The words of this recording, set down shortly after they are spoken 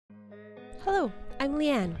Hello, I'm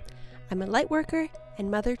Leanne. I'm a light worker and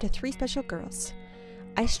mother to 3 special girls.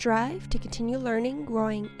 I strive to continue learning,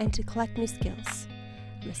 growing, and to collect new skills.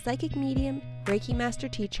 I'm a psychic medium, Reiki master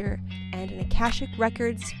teacher, and an Akashic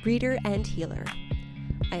Records reader and healer.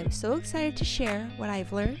 I am so excited to share what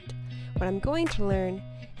I've learned, what I'm going to learn,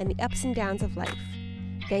 and the ups and downs of life.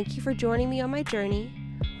 Thank you for joining me on my journey.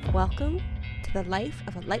 Welcome to the Life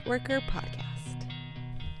of a Lightworker podcast.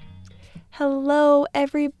 Hello,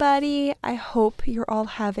 everybody. I hope you're all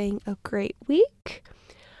having a great week.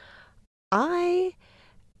 I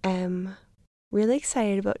am really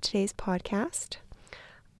excited about today's podcast.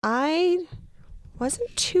 I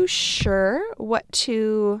wasn't too sure what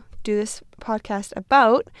to do this podcast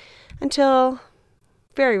about until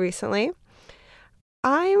very recently.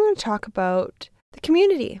 I want to talk about the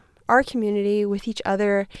community, our community with each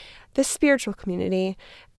other, the spiritual community,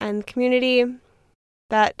 and the community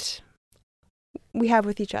that we have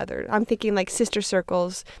with each other. I'm thinking like sister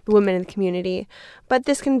circles, the women in the community, but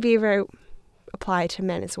this can be very applied to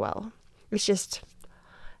men as well. It's just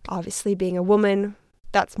obviously being a woman,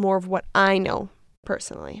 that's more of what I know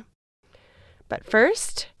personally. But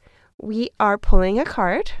first, we are pulling a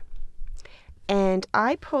card, and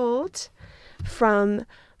I pulled from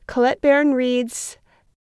Colette Baron Reid's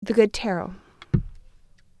The Good Tarot.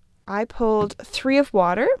 I pulled 3 of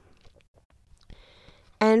Water,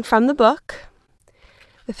 and from the book,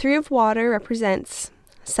 the 3 of Water represents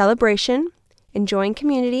celebration, enjoying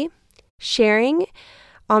community, sharing,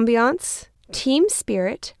 ambiance, team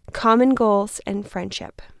spirit, common goals, and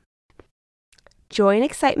friendship. Joy and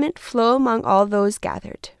excitement flow among all those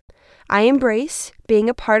gathered. I embrace being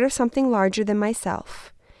a part of something larger than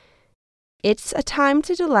myself. It's a time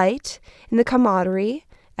to delight in the camaraderie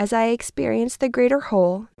as I experience the greater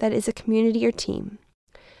whole that is a community or team.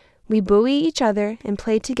 We buoy each other and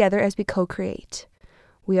play together as we co-create.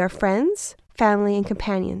 We are friends, family, and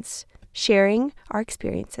companions, sharing our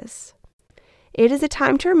experiences. It is a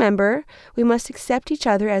time to remember we must accept each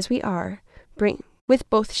other as we are, with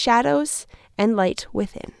both shadows and light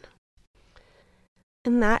within.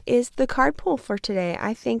 And that is the card pull for today.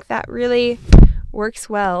 I think that really works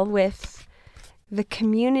well with the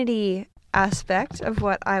community aspect of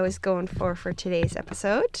what I was going for today's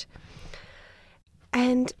episode.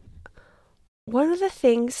 And one of the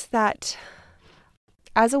things that,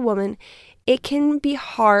 as a woman, it can be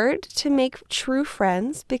hard to make true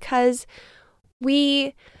friends because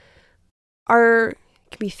we can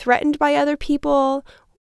be threatened by other people,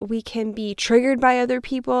 we can be triggered by other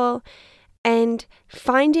people, and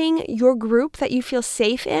finding your group that you feel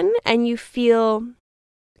safe in and you feel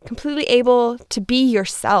completely able to be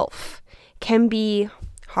yourself can be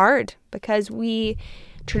hard because we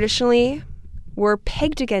traditionally were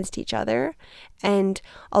pegged against each other, and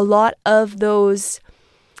a lot of those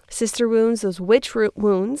sister wounds, those witch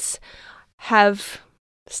wounds have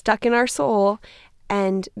stuck in our soul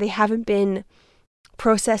and they haven't been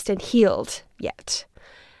processed and healed yet.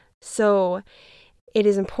 So it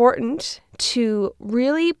is important to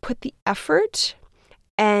really put the effort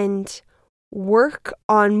and work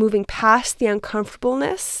on moving past the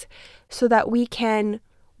uncomfortableness so that we can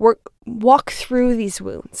walk through these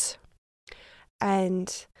wounds.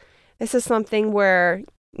 And this is something where,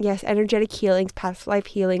 yes, energetic healings, past life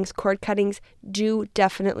healings, cord cuttings do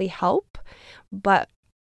definitely help. But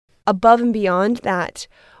above and beyond that,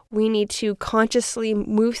 we need to consciously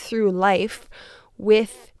move through life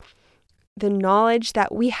with the knowledge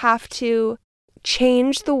that we have to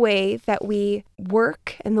change the way that we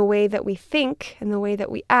work and the way that we think and the way that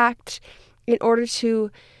we act in order to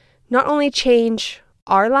not only change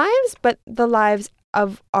our lives, but the lives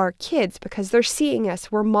of our kids, because they're seeing us,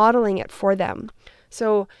 we're modeling it for them.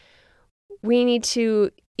 So we need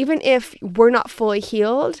to, even if we're not fully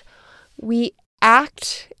healed, we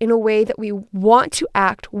act in a way that we want to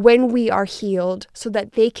act when we are healed so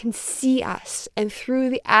that they can see us. And through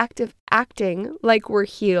the act of acting like we're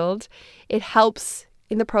healed, it helps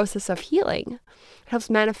in the process of healing. It helps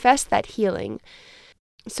manifest that healing.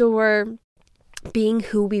 So we're being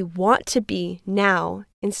who we want to be now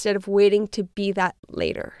instead of waiting to be that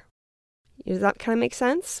later. Does that kind of make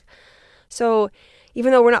sense? So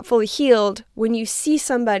even though we're not fully healed, when you see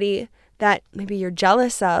somebody that maybe you're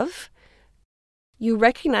jealous of, you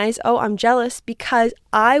recognize, oh, I'm jealous because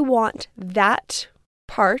I want that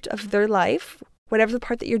part of their life, whatever the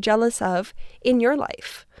part that you're jealous of, in your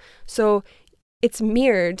life. So it's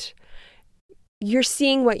mirrored. You're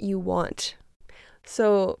seeing what you want.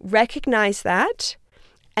 So recognize that,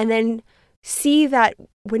 and then see that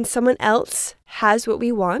when someone else has what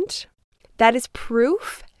we want, that is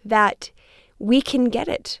proof that we can get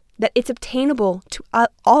it. that it's obtainable to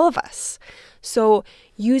all of us. So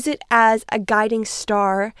use it as a guiding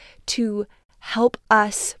star to help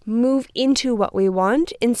us move into what we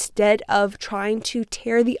want instead of trying to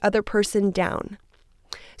tear the other person down.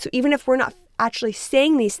 So even if we're not actually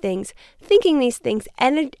saying these things, thinking these things,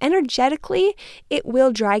 energetically, it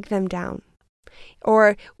will drag them down.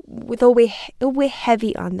 Or it'll weigh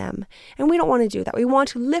heavy on them. And we don't want to do that. We want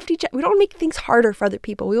to lift each other. We don't want to make things harder for other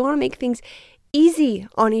people. We want to make things easy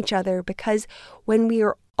on each other, because when we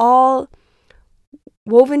are all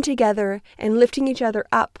woven together and lifting each other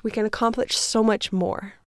up, we can accomplish so much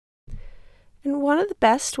more. And one of the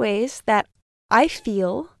best ways that I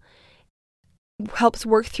feel helps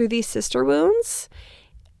work through these sister wounds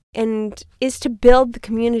and is to build the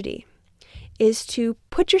community, is to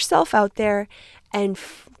put yourself out there and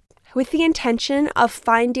with the intention of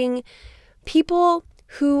finding people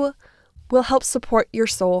who will help support your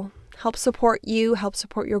soul, help support you, help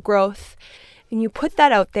support your growth. And you put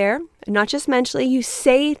that out there, not just mentally, you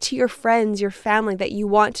say to your friends, your family, that you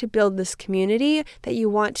want to build this community, that you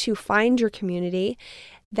want to find your community.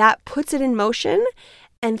 That puts it in motion,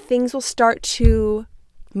 and things will start to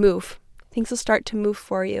move. Things will start to move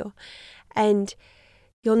for you. And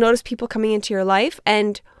you'll notice people coming into your life,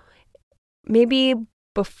 and maybe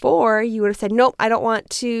before you would have said, nope, I don't want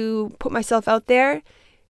to put myself out there.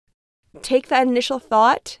 Take that initial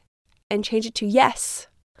thought and change it to, yes,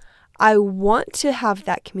 I want to have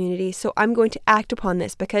that community, so I'm going to act upon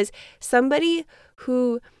this, because somebody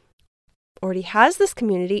who already has this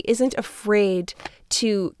community isn't afraid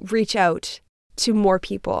to reach out to more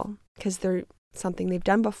people because they're something they've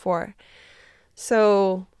done before.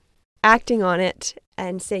 So acting on it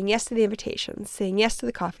and saying yes to the invitations, saying yes to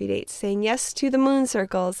the coffee dates, saying yes to the moon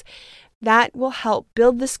circles, that will help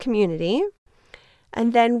build this community.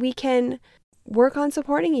 And then we can work on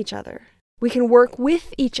supporting each other. We can work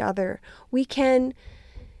with each other. We can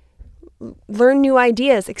learn new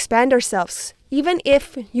ideas, expand ourselves. Even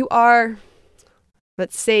if you are,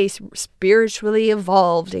 let's say, spiritually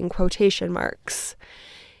evolved in quotation marks,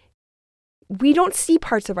 we don't see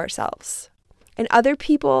parts of ourselves. And other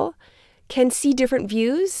people can see different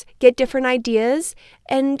views, get different ideas,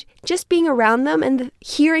 and just being around them and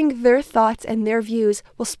hearing their thoughts and their views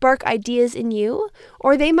will spark ideas in you,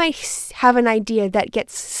 or they might have an idea that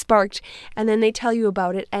gets sparked and then they tell you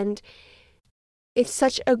about it, and it's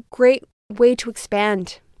such a great way to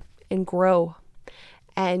expand and grow.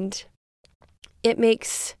 And it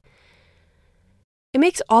makes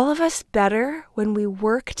all of us better when we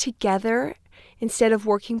work together instead of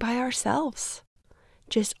working by ourselves.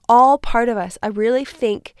 Just all part of us. I really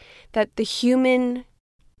think that the human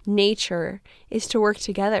nature is to work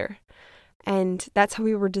together. And that's how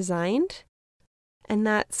we were designed. And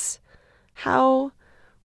that's how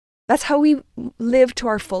we live to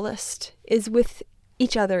our fullest, is with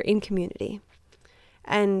each other in community.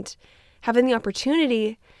 And having the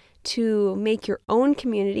opportunity to make your own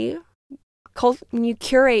community, when you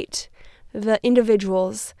curate the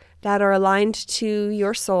individuals that are aligned to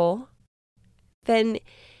your soul, then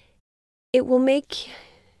it will make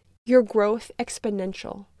your growth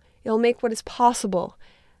exponential. It'll make what is possible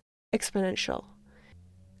exponential.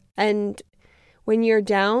 And when you're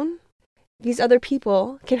down, these other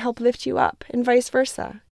people can help lift you up, and vice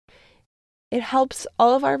versa. It helps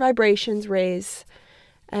all of our vibrations raise,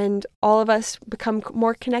 and all of us become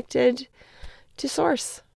more connected to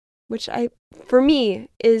Source, which for me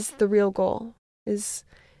is the real goal, is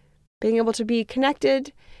being able to be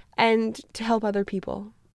connected and to help other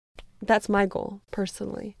people. That's my goal,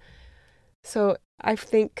 personally. So I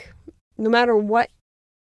think no matter what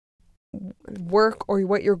work or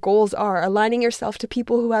what your goals are, aligning yourself to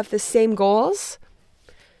people who have the same goals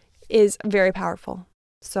is very powerful.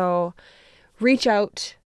 So reach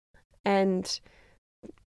out and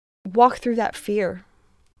walk through that fear.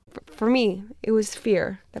 For me, it was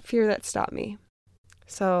fear that stopped me.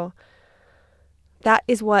 So that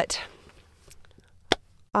is what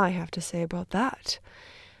I have to say about that.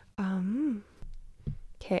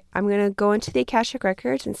 Okay, I'm going to go into the Akashic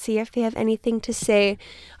Records and see if they have anything to say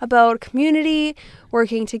about community,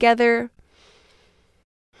 working together.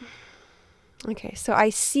 Okay, so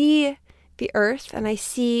I see the earth and I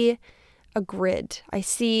see a grid. I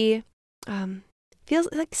see, feels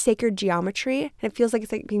like sacred geometry, and it feels like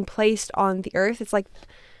it's like being placed on the earth. It's like,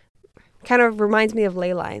 kind of reminds me of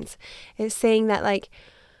ley lines. It's saying that like,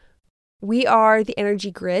 we are the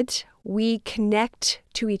energy grid. We connect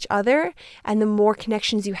to each other, and the more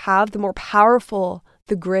connections you have, the more powerful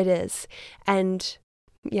the grid is. And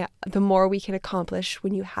yeah, the more we can accomplish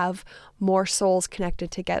when you have more souls connected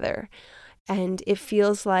together. And it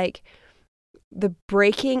feels like the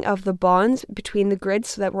breaking of the bonds between the grids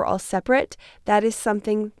so that we're all separate, that is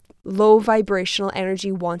something low vibrational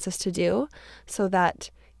energy wants us to do so that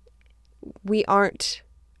we aren't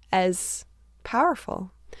as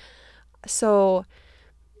powerful. So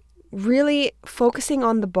really focusing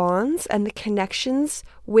on the bonds and the connections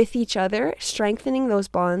with each other, strengthening those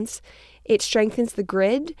bonds, it strengthens the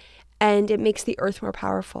grid and it makes the earth more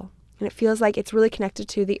powerful. And it feels like it's really connected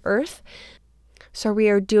to the earth. So we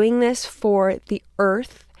are doing this for the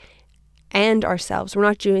earth and ourselves. We're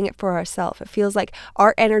not doing it for ourselves. It feels like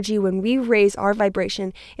our energy, when we raise our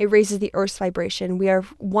vibration, it raises the earth's vibration. We are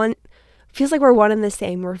one, feels like we're one and the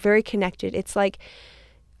same. We're very connected. It's like,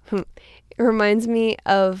 it reminds me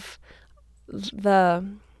of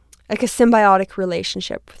like a symbiotic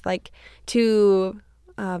relationship with like two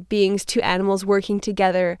beings, two animals working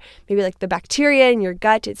together. Maybe like the bacteria in your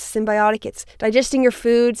gut, it's symbiotic. It's digesting your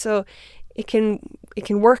food, so it can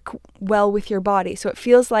work well with your body. So it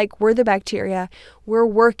feels like we're the bacteria. We're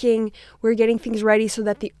working, we're getting things ready so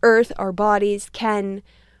that the earth, our bodies can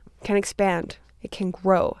expand. It can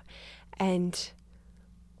grow. And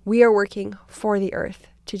we are working for the earth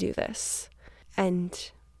to do this.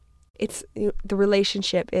 And it's the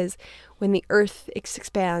relationship is when the earth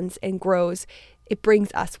expands and grows, it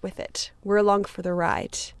brings us with it. We're along for the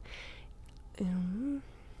ride. And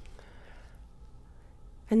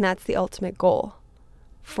that's the ultimate goal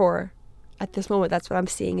for, at this moment, that's what I'm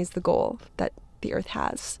seeing is the goal that the earth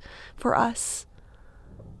has for us.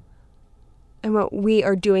 And what we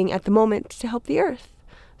are doing at the moment to help the earth.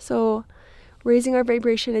 So raising our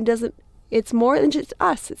vibration, it's more than just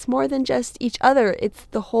us. It's more than just each other. It's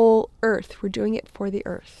the whole earth. We're doing it for the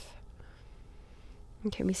earth.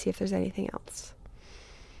 Okay, let me see if there's anything else.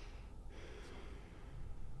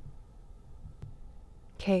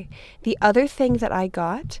 Okay, the other thing that I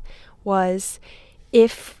got was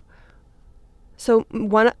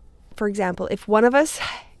for example, if one of us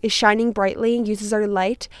is shining brightly and uses our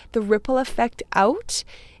light, the ripple effect out,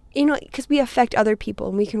 because we affect other people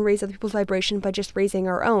and we can raise other people's vibration by just raising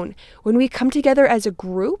our own. When we come together as a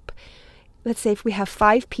group, let's say if we have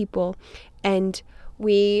 5 people and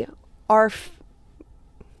we are,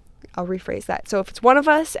 I'll rephrase that. So if it's one of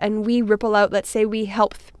us and we ripple out, let's say we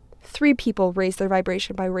help 3 people raise their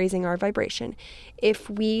vibration by raising our vibration. If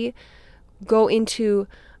we go into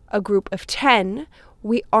a group of 10,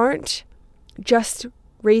 we aren't just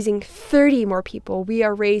raising 30 more people, we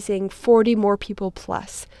are raising 40 more people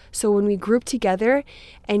plus. So when we group together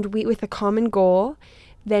and we with a common goal,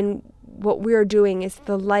 then what we're doing is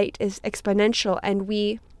the light is exponential and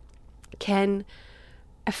we can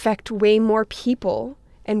affect way more people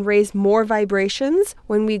and raise more vibrations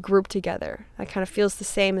when we group together. That kind of feels the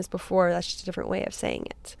same as before. That's just a different way of saying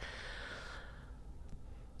it.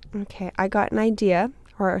 Okay, I got an idea,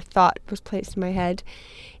 or a thought was placed in my head.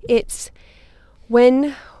 It's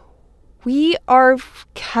when we're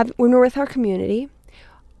with our community,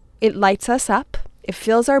 it lights us up. It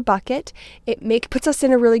fills our bucket. It puts us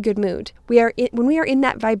in a really good mood. When we are in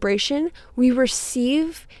that vibration, we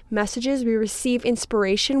receive messages, we receive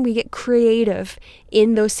inspiration, we get creative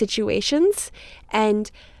in those situations,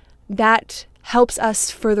 and that helps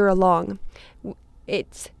us further along.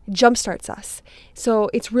 It jumpstarts us. So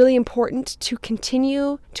it's really important to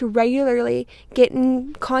continue to regularly get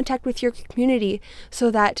in contact with your community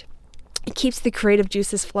so that it keeps the creative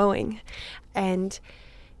juices flowing. And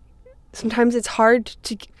sometimes it's hard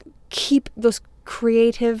to keep those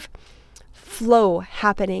creative flow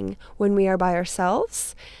happening when we are by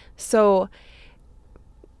ourselves. So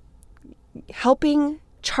helping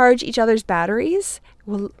charge each other's batteries,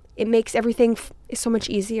 it makes everything so much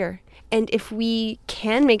easier. And if we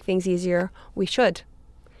can make things easier, we should.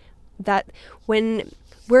 That when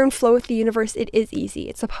we're in flow with the universe, it is easy.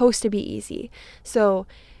 It's supposed to be easy. So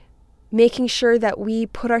making sure that we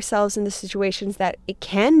put ourselves in the situations that it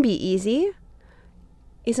can be easy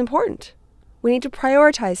is important. We need to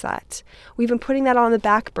prioritize that. We've been putting that on the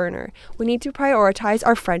back burner. We need to prioritize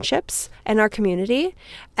our friendships and our community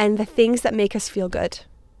and the things that make us feel good.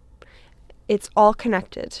 It's all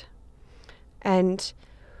connected. And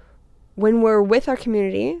when we're with our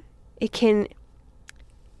community, it can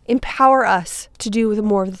empower us to do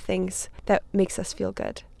more of the things that makes us feel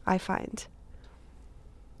good, I find.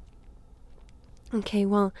 Okay,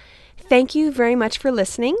 well, thank you very much for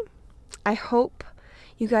listening. I hope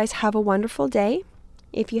you guys have a wonderful day.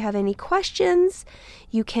 If you have any questions,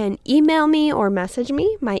 you can email me or message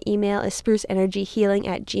me. My email is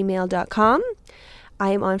spruceenergyhealing@gmail.com.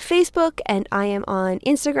 I am on Facebook and I am on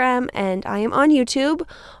Instagram and I am on YouTube,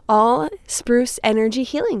 all Spruce Energy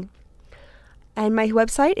Healing. And my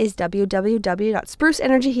website is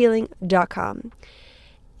www.spruceenergyhealing.com.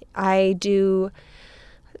 I do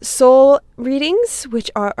soul readings, which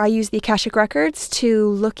are, I use the Akashic Records to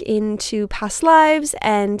look into past lives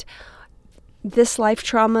and this life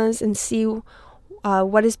traumas and see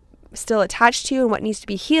what is still attached to you and what needs to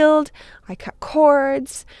be healed. I cut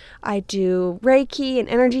cords, I do Reiki and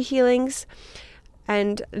energy healings,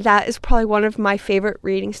 and that is probably one of my favorite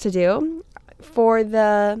readings to do. For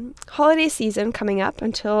the holiday season coming up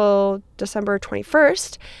until December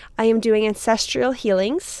 21st, I am doing ancestral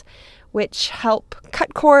healings, which help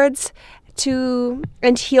cut cords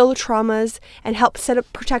and heal traumas and help set up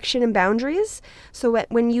protection and boundaries. So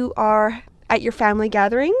when you are at your family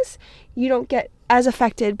gatherings, you don't get as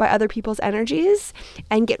affected by other people's energies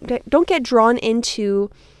and don't get drawn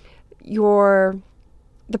into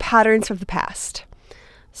the patterns of the past.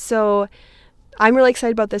 So I'm really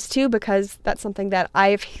excited about this too, because that's something that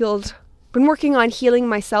I've been working on healing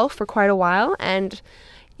myself for quite a while, and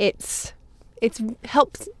it's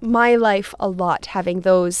helped my life a lot having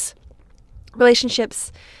those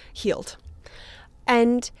relationships healed.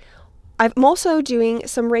 And I'm also doing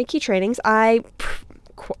some Reiki trainings.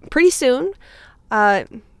 Pretty soon,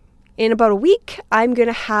 in about a week, I'm going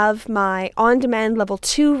to have my on-demand level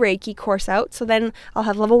 2 Reiki course out. So then I'll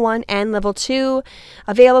have level 1 and level 2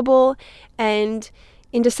 available. And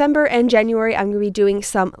in December and January, I'm going to be doing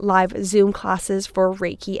some live Zoom classes for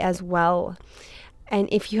Reiki as well. And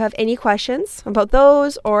if you have any questions about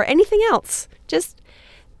those or anything else, just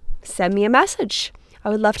send me a message. I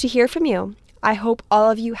would love to hear from you. I hope all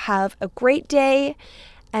of you have a great day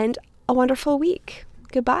and a wonderful week.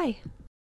 Goodbye.